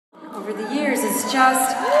over the years is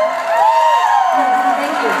just,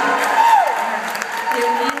 thank you. It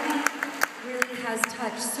really has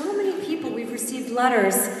touched so many people. We've received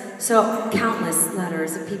letters, so countless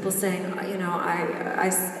letters of people saying, you know,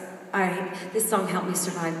 this song helped me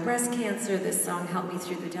survive breast cancer, this song helped me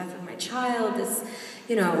through the death of my child, this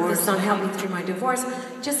song helped me through my divorce.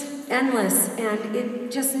 Just endless, and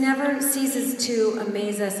it just never ceases to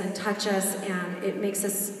amaze us and touch us, and it makes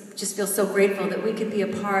us just feel so grateful that we could be a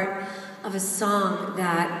part of a song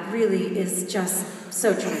that really is just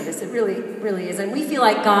so tremendous. It really, really is. And we feel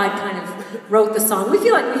like God kind of wrote the song. We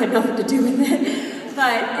feel like we had nothing to do with it.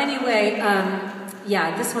 But anyway,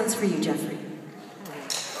 yeah, this one's for you, Jeffrey.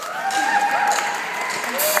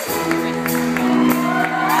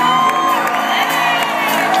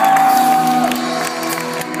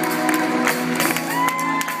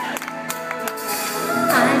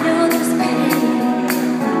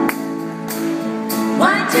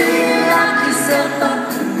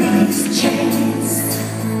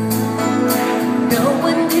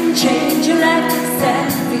 Change your life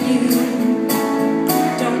except for you.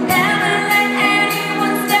 Don't ever let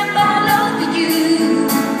anyone step all over you.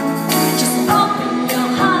 Just open your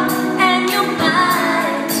heart and your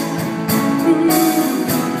mind.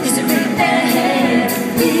 Is it really there to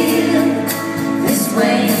feel this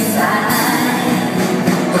way inside?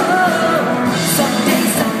 Oh, someday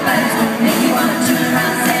somebody's gonna make you wanna turn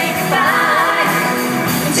around and say goodbye.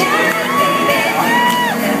 And tell me, baby,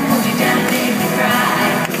 that hold you down and make you cry.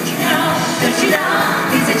 Don't you know,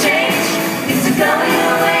 things have changed, things are going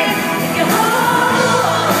your way. If you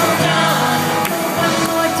hold on for one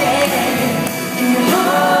more day, if you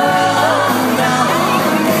hold on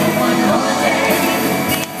for one more day,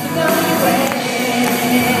 things will go your way.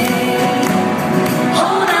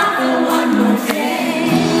 Hold on for one more day.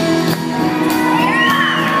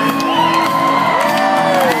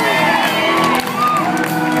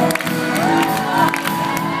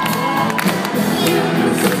 You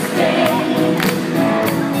can sustain.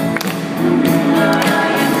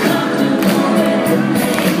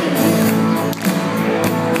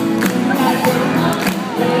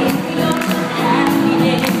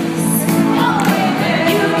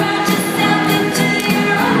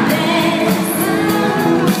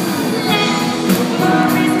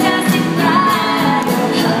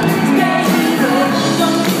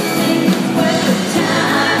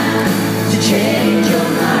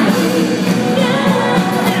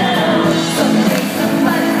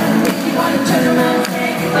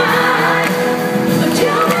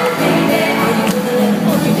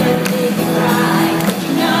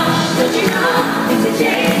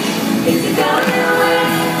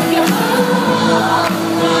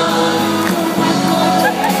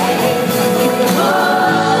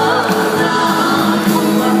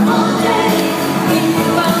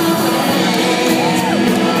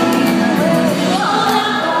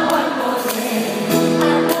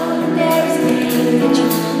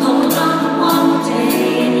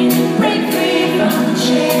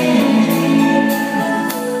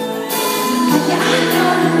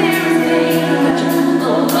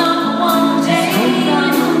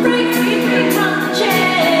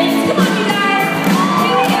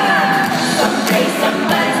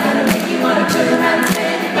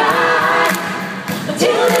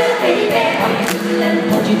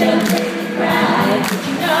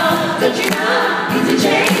 Don't you know, things have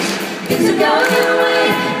changed, things are going your way.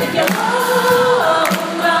 If you hold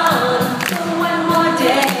on for one more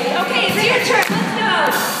day. Okay, it's your turn, let's go.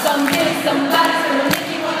 Someday somebody's gonna